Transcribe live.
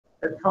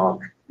the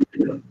talk.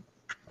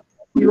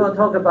 We will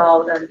talk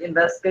about an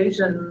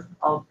investigation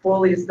of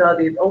fully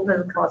studied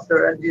open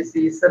cluster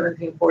NGC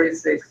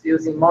 1746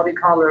 using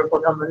multicolor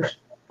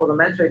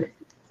photometric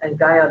and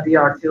Gaia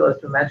DR2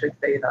 astrometric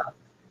data.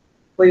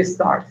 Please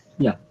start.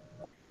 Yeah.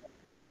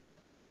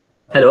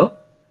 Hello.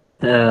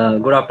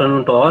 Good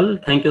afternoon to all.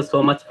 Thank you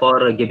so much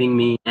for giving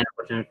me an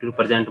opportunity to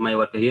present my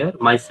work here.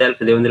 Myself,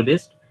 Devendra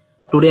Bisht.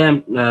 Today,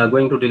 I'm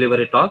going to deliver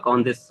a talk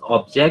on this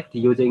object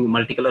using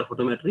multicolor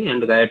photometry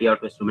and Gaia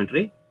DR2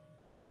 astrometry.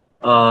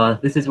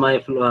 This is my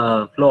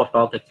flow of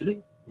talk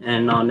actually.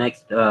 And now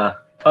next,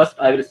 first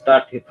I will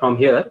start from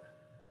here.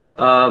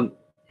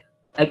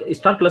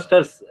 Star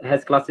clusters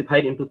has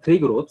classified into 3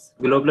 groups: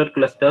 globular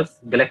clusters,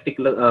 galactic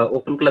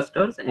open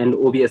clusters, and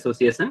OB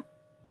association.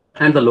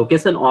 And the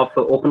location of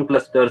open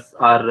clusters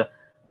are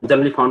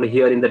generally found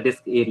here in the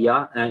disk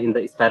area, in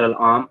the spiral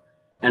arm,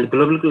 and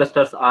globular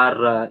clusters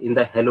are in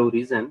the halo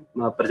region,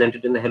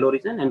 presented in the halo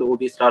region, and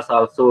OB stars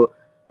are also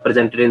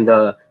presented in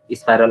the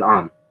spiral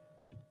arm.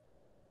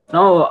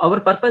 Now, our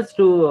purpose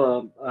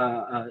to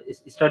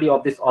study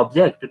of this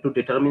object to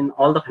determine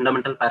all the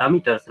fundamental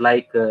parameters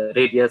like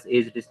radius,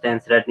 age,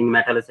 distance, reddening,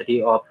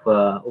 metallicity of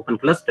open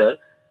cluster,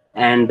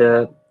 and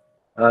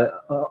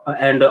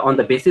on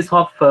the basis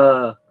of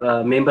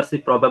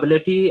membership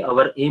probability,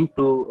 our aim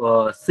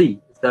to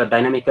see the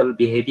dynamical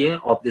behavior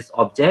of this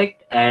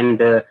object,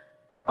 and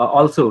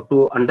also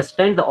to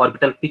understand the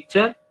orbital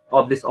picture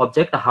of this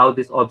object, how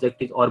this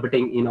object is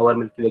orbiting in our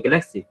Milky Way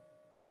galaxy,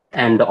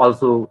 and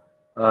also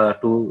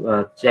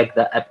to check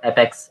the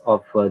apex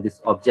of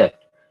this object.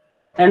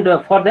 And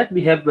for that,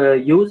 we have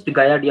used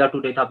Gaia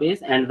DR2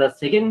 database, and the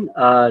second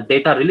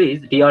data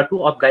release, DR2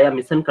 of Gaia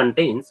mission,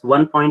 contains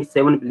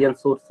 1.7 billion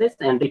sources,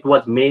 and it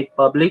was made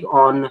public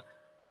on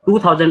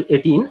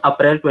 2018,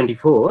 April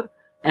 24.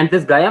 And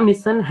this Gaia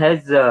mission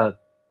has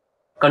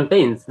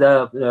contains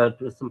the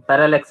some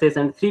parallaxes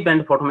and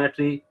 3-band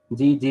photometry,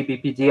 G,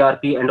 GBP,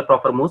 GRP, and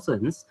proper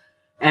motions.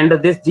 And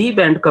this G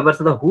band covers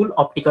the whole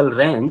optical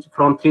range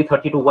from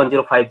 330 to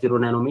 1050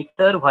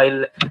 nanometer,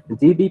 while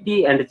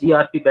GBP and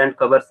GRP band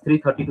covers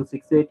 330 to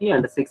 680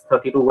 and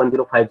 630 to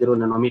 1050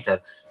 nanometer.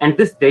 And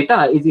this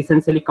data is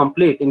essentially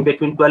complete in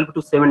between 12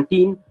 to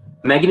 17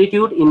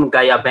 magnitude in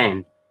Gaia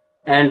band.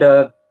 And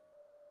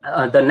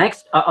the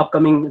next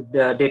upcoming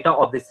data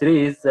of this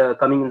series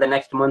coming in the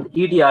next month,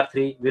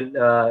 EDR3 will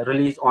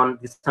release on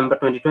December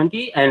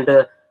 2020,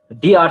 and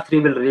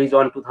DR3 will release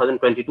on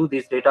 2022.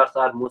 These data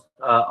are most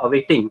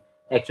awaiting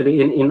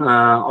actually in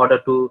order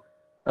to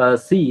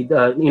see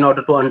in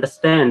order to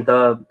understand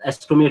the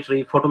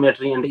astrometry,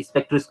 photometry, and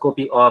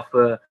spectroscopy of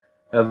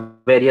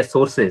various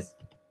sources.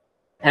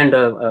 And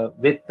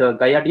with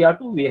Gaia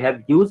DR2, we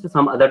have used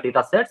some other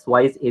data sets,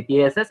 WISE,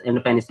 APASS, and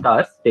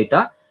PenStars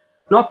data.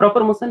 Now,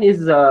 proper motion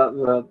is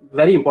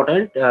very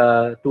important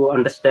to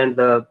understand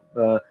the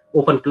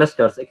open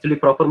clusters. Actually,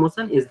 proper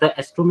motion is the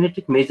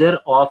astrometric measure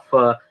of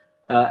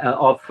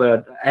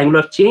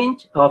angular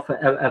change of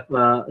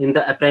in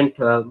the apparent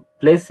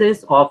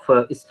places of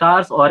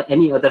stars or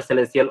any other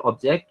celestial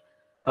object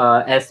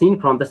as seen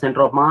from the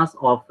center of mass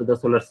of the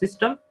solar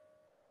system.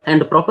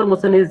 And proper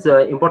motion is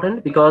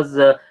important because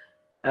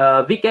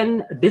we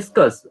can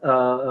discuss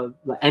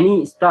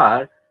any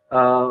star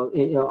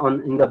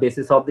in the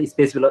basis of the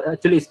space velocity.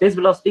 Actually, space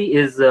velocity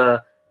is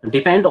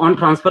depend on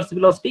transverse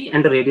velocity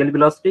and radial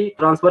velocity.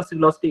 Transverse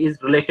velocity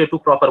is related to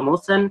proper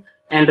motion,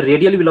 and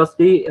radial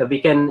velocity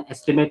we can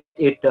estimate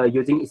it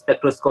using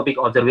spectroscopic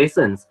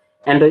observations.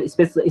 And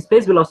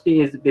space velocity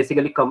is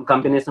basically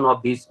combination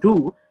of these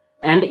two.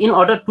 And in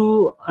order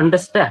to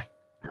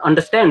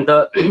understand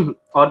the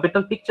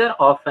orbital picture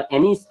of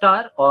any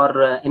star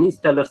or any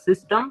stellar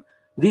system,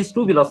 these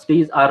two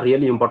velocities are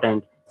really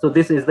important. So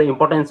this is the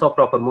importance of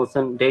proper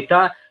motion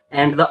data.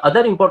 And the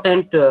other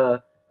important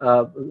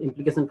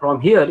implication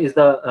from here is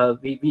the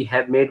we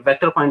have made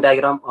vector point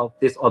diagram of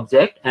this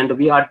object, and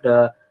we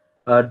are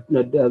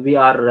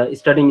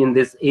studying in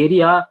this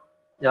area,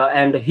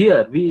 and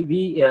here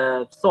we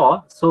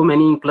saw so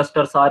many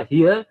clusters are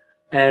here,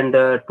 and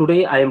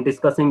today I am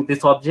discussing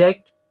this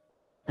object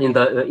in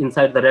the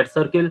inside the red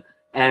circle,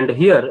 and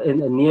here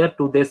near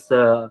to this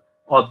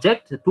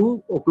object,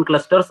 2 open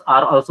clusters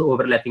are also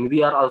overlapping.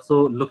 We are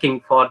also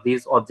looking for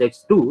these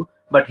objects too,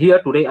 but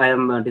here today I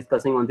am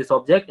discussing on this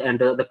object, and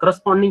the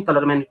corresponding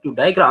color magnitude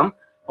diagram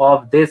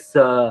of this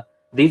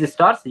these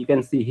stars you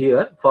can see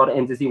here for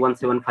NGC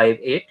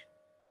 1758.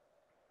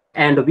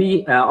 And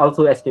we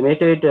also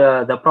estimated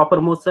the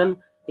proper motion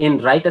in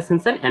right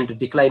ascension and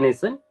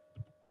declination.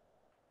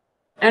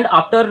 And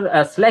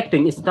after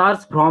selecting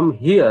stars from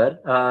here,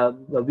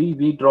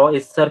 we draw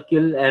a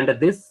circle, and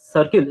this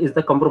circle is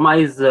the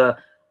compromise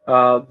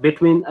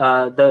between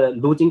the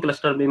losing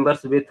cluster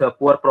members with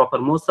poor proper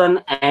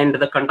motion and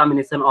the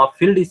contamination of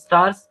filled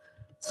stars.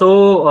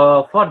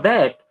 So for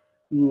that,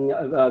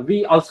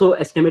 we also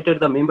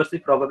estimated the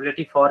membership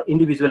probability for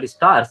individual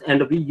stars,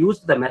 and we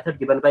used the method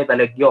given by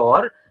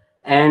Balaguer.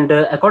 And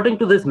according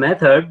to this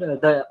method,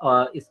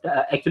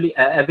 actually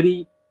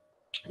every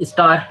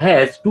star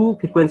has 2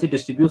 frequency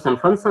distribution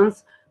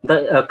functions.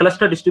 the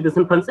cluster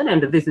distribution function,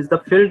 and this is the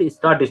field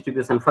star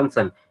distribution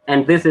function,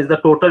 and this is the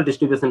total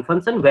distribution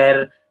function,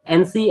 where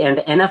NC and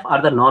NF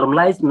are the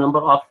normalized number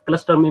of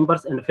cluster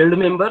members and field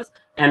members,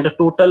 and the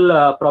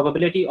total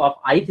probability of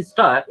ith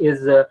star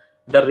is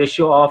the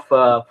ratio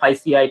of phi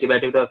ci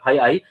divided by phi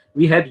I.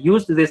 We have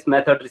used this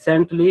method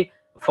recently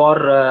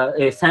for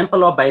a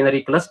sample of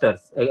binary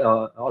clusters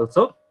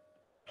also.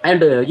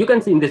 And you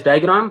can see in this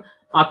diagram,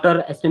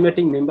 after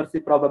estimating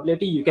membership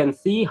probability, you can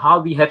see how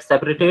we have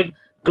separated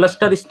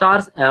cluster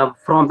stars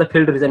from the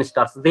field region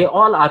stars. They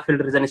all are field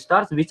region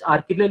stars, which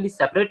are clearly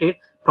separated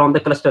from the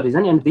cluster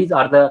region, and these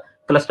are the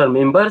cluster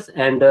members.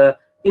 And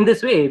in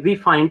this way, we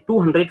find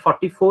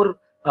 244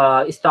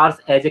 stars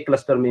as a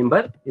cluster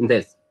member in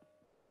this.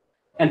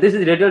 And this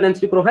is radial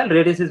density profile.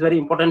 Radius is very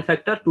important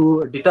factor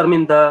to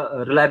determine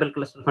the reliable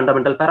cluster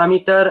fundamental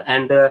parameter.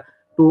 And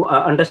to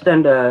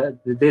understand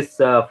this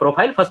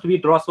profile, first we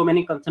draw so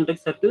many concentric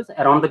circles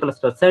around the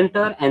cluster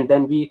center, and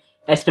then we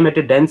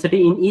estimated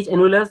density in each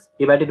annulus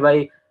divided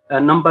by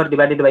number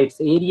divided by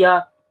its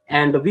area.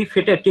 And we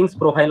fitted King's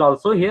profile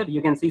also. Here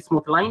you can see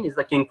smooth line is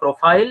the King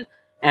profile,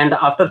 and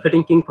after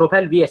fitting King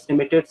profile, we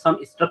estimated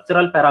some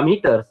structural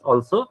parameters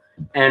also.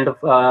 And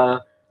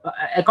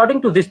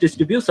according to this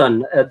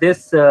distribution,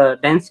 this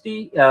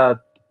density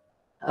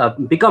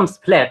becomes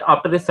flat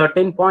after a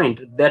certain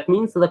point. That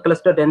means the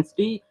cluster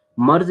density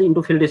merge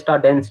into field star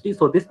density.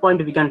 So this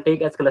point we can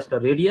take as cluster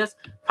radius.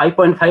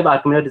 5.5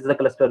 Archimedes is the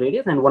cluster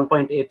radius, and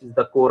 1.8 is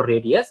the core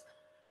radius.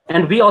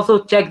 And we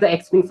also check the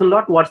extinction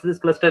lot. What's this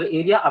cluster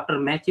area after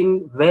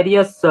matching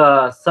various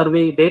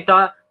survey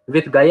data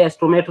with Gaia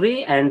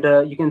astrometry, and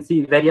you can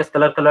see various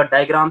color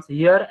diagrams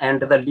here,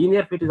 and the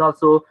linear fit is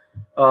also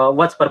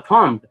was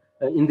performed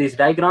in these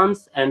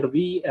diagrams, and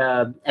we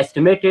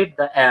estimated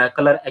the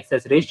color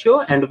access ratio,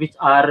 and which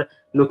are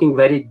looking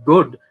very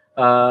good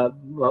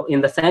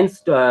in the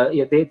sense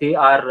they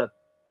are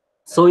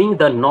showing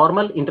the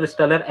normal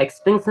interstellar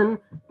extinction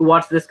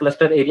towards this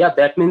cluster area.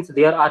 That means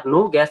there are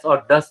no gas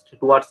or dust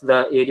towards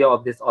the area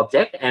of this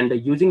object. And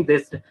using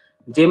this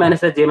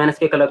J-S,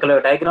 J-K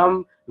color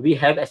diagram, we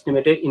have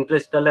estimated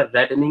interstellar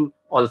reddening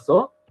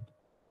also.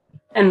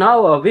 And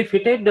now we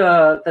fitted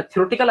the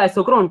theoretical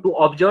isochron to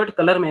observed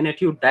color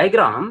magnitude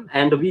diagram,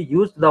 and we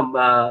used the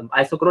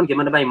isochron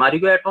given by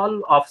Marigo et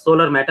al. Of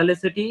solar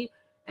metallicity.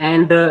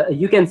 And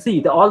you can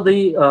see all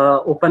the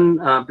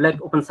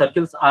black open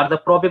circles are the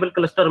probable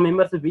cluster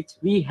members which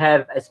we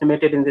have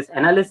estimated in this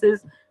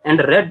analysis, and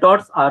red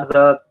dots are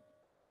the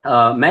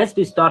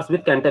matched stars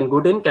with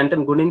Canton-Goodin.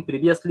 Canton-Goodin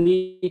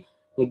previously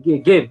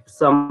gave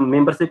some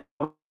membership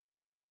for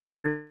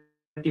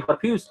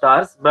few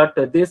stars, but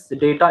this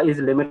data is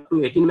limited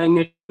to 18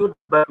 magnitude,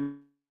 but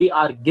we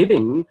are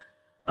giving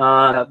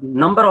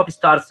number of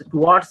stars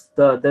towards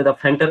the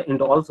center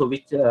end also,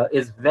 which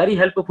is very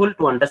helpful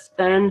to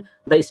understand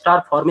the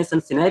star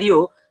formation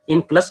scenario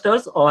in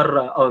clusters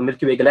or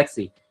Milky Way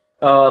galaxy.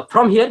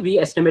 From here, we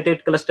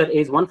estimated cluster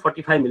is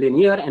 145 million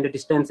year and the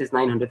distance is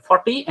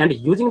 940. And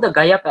using the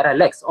Gaia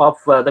parallax of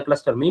the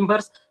cluster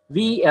members,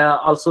 we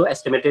also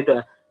estimated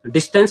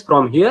distance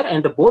from here,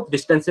 and both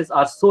distances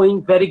are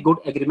showing very good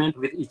agreement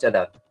with each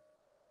other.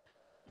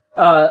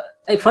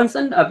 A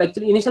function,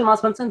 actually initial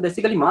mass function,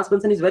 basically mass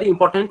function is very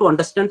important to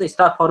understand the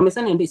star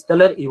formation and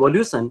stellar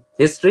evolution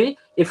history.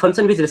 A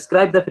function which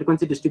describes the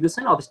frequency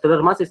distribution of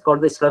stellar mass is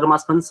called the stellar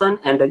mass function,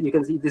 and you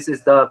can see this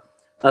is the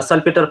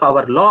Salpeter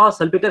power law.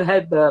 Salpeter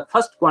had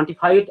first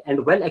quantified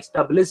and well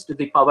established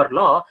the power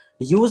law,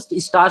 used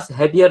stars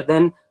heavier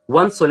than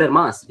one solar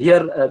mass.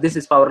 Here this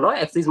is power law,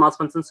 x is mass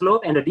function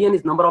slope, and dn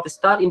is number of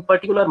star in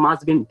particular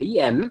mass bin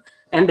dm,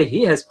 and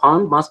he has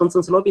found mass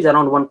function slope is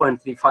around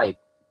 1.35.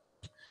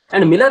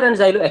 And Miller and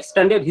Zylo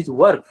extended his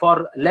work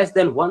for less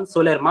than one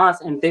solar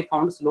mass, and they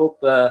found slope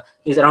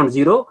is around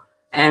 0.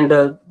 And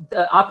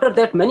after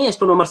that, many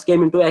astronomers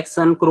came into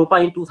action.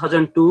 Kroppa in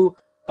 2002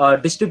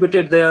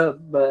 distributed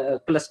the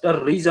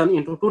cluster region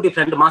into two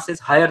different masses,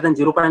 higher than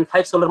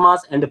 0.5 solar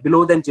mass and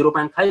below than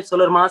 0.5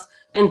 solar mass.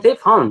 And they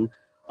found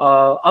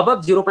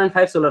above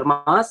 0.5 solar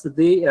mass,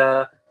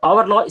 the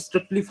power law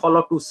strictly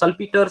followed to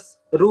Salpeter's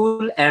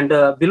rule, and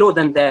below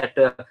than that,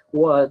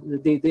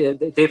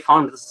 they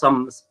found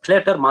some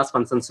flatter mass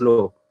function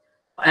slope.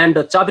 And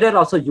Chabrir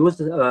also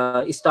used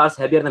stars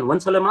heavier than one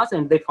solar mass,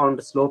 and they found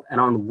the slope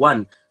around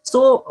 1.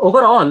 So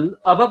overall,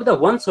 above the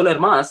 1 solar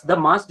mass, the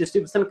mass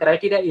distribution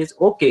criteria is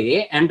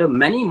okay, and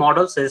many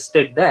models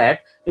suggested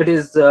that it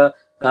is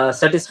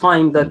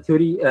satisfying the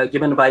theory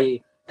given by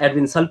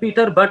Edwin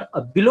Salpeter. But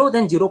below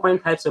than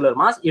 0.5 solar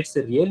mass, it's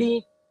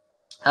really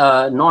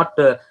not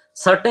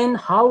certain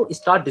how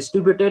star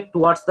distributed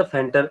towards the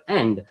center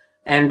end,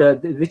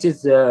 and which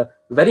is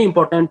very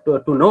important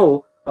to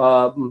know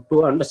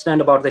to understand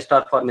about the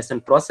star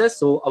formation process.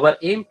 So our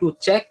aim to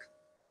check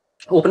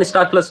open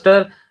star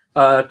cluster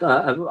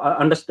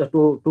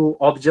to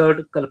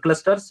observe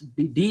clusters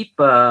deep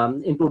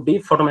into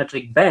deep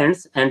photometric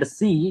bands, and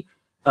see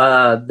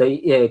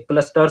the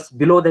clusters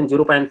below than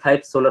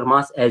 0.5 solar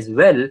mass as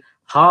well,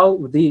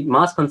 how the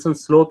mass function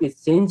slope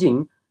is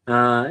changing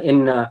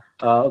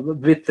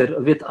with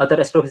other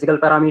astrophysical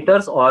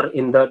parameters or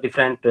in the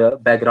different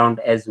background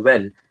as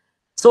well.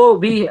 So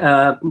we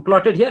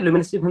plotted here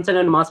luminosity function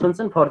and mass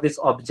function for this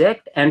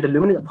object, and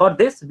for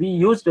this we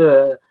used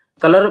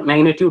color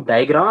magnitude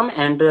diagram,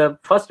 and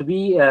first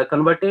we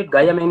converted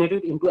Gaia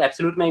magnitude into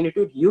absolute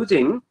magnitude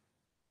using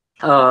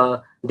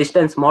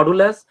distance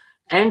modulus,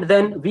 and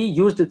then we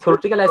used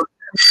theoretical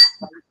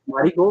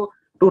Marigo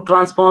to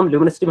transform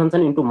luminosity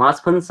function into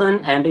mass function,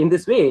 and in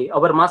this way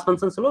our mass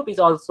function slope is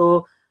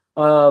also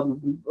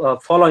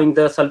following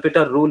the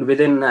Salpeter rule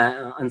within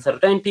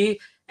uncertainty,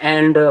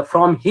 and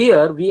from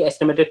here we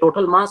estimated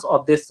total mass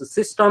of this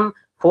system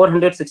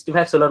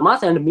 465 solar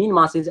mass, and mean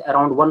mass is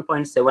around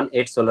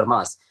 1.78 solar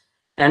mass.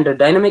 And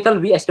dynamical,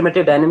 we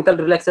estimated dynamical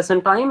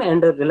relaxation time,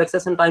 and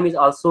relaxation time is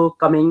also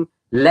coming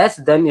less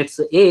than its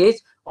age,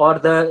 or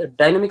the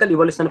dynamical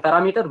evolution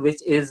parameter,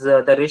 which is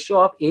the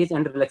ratio of age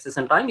and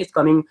relaxation time, is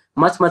coming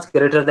much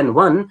greater than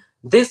 1.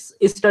 This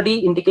study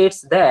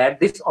indicates that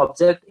this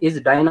object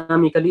is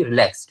dynamically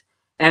relaxed,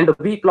 and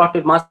we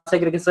plotted mass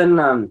segregation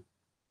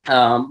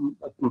to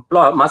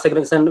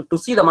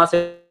see the mass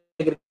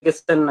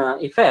segregation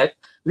effect.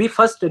 We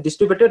first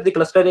distributed the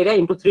cluster area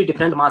into 3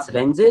 different mass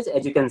ranges,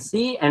 as you can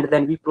see, and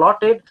then we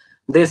plotted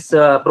this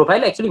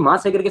profile. Actually,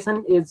 mass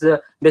segregation is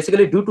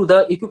basically due to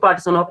the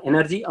equipartition of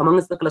energy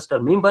amongst the cluster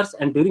members,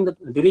 and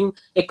during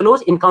a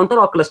close encounter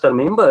of cluster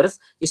members,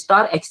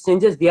 star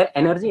exchanges their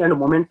energy and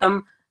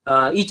momentum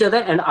each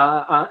other, and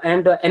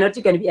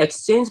energy can be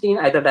exchanged in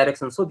either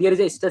direction. So there is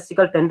a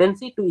statistical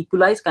tendency to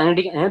equalize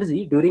kinetic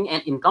energy during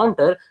an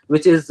encounter,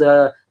 which is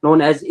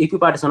known as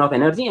equipartition of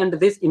energy, and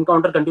this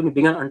encounter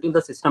began until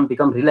the system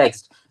become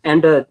relaxed.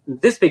 And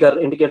this figure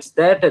indicates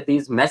that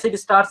these massive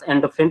stars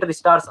and fainter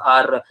stars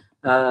are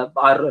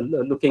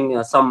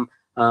looking some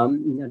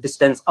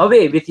distance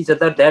away with each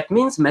other. That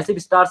means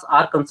massive stars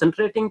are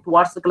concentrating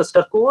towards the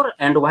cluster core,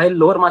 and while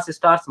lower mass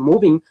stars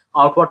moving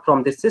outward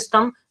from this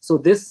system. So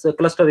this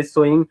cluster is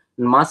showing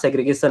mass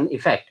segregation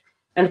effect.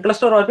 And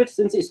cluster orbits,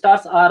 since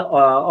stars are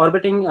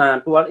orbiting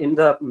toward in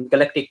the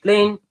galactic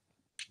plane,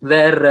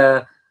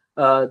 where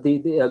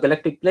the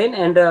galactic plane,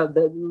 and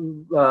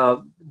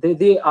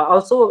they are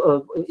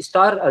also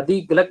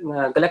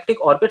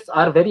galactic orbits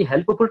are very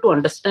helpful to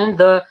understand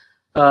the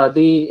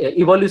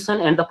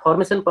evolution and the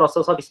formation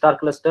process of star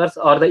clusters,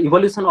 or the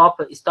evolution of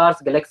stars,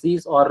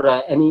 galaxies, or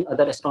any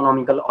other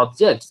astronomical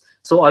objects.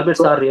 So orbits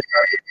are really,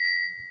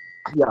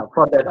 yeah,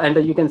 for that. And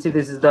you can see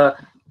this is the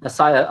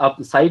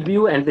side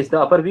view, and this is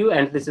the upper view,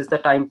 and this is the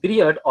time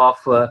period of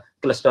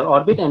cluster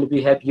orbit, and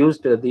we have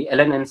used the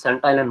Allen and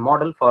Santillan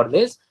model for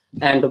this,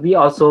 and we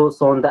also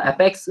shown the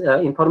apex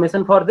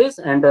information for this,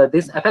 and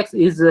this apex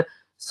is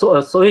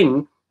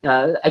showing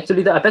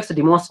actually the apex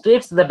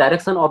demonstrates the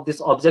direction of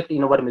this object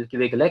in our Milky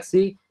Way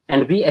galaxy,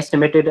 and we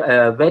estimated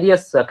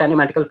various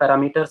kinematical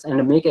parameters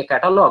and make a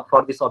catalog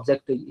for this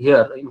object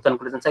here. In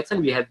conclusion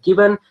section, we have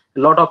given a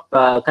lot of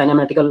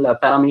kinematical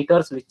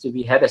parameters which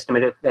we have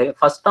estimated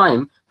first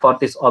time for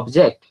this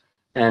object.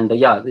 And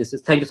yeah, this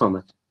is, thank you so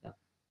much. Yeah.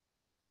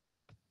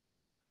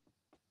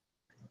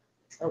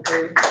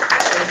 Okay,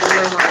 thank you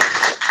very much.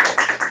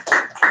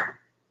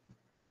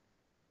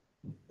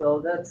 So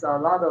that's a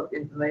lot of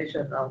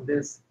information on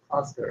this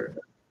cluster.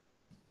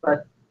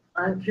 But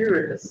I'm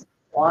curious,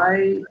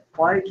 why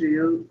do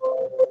you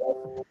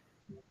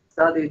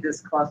study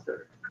this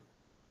cluster?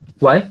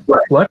 Why?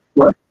 What?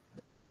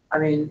 I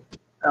mean,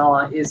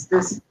 is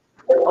this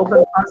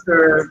open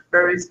cluster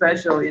very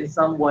special in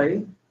some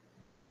way?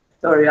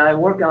 Sorry, I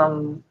work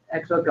on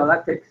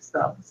extragalactic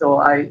stuff, so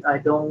I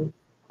don't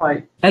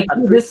quite.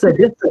 Actually, this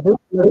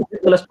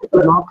cluster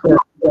is not.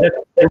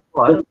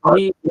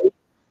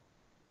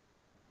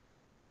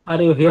 Are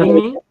you hearing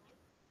me?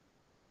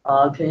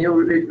 Can you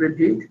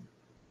repeat?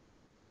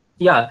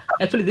 Yeah,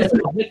 actually, this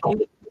object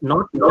is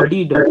not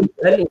studied well,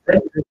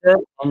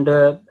 and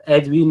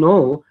as we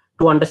know,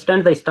 to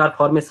understand the star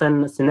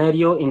formation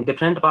scenario in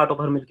different part of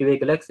our Milky Way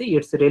galaxy,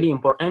 it's really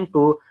important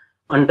to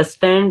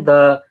understand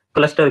the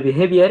cluster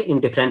behavior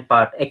in different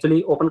part.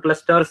 Actually, open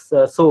clusters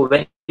show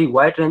very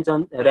wide range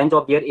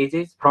of their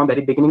ages from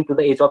very beginning to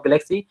the age of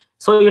galaxy.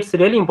 So it's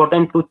really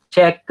important to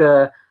check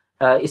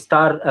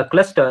star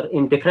cluster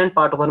in different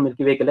part of our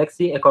Milky Way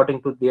galaxy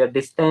according to their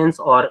distance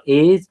or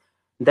age.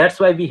 That's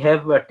why we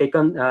have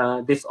taken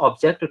this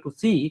object to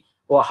see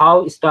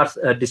how stars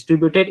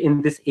distributed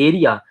in this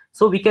area.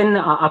 So we can,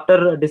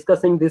 after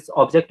discussing this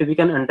object, we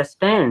can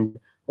understand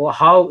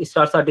how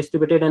stars are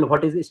distributed and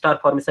what is star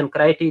formation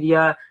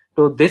criteria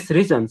to this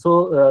region.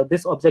 So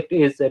this object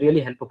is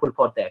really helpful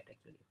for that,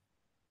 actually.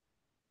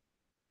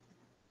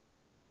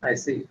 I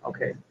see.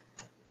 Okay.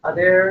 Are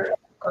there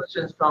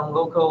questions from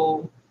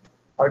local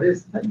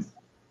participants?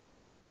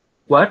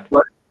 What?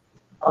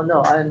 Oh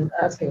no, I'm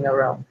asking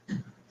around.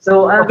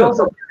 So I'm Okay.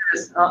 also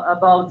curious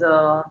about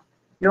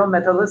your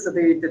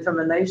metallicity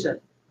determination.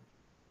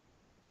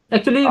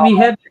 Actually, we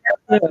have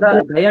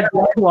Gaia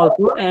DR2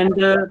 also, and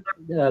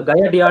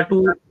Gaia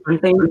DR2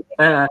 contains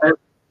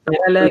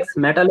parallax,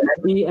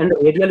 metallicity, and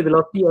radial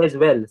velocity as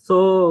well.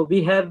 So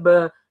we have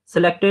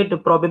selected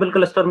probable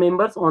cluster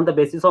members on the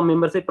basis of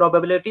membership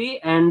probability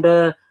and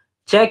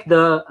check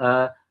the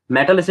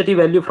metallicity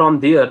value from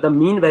there. The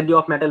mean value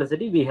of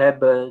metallicity we have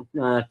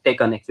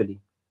taken actually.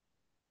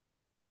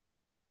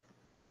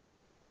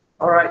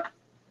 All right.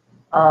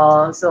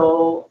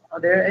 So are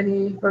there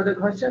any further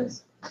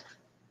questions?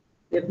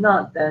 If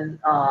not, then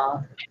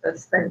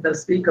let's thank the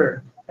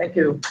speaker. Thank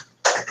you.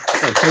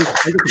 Thank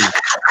you.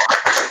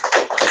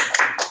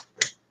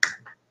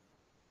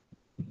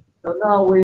 So now we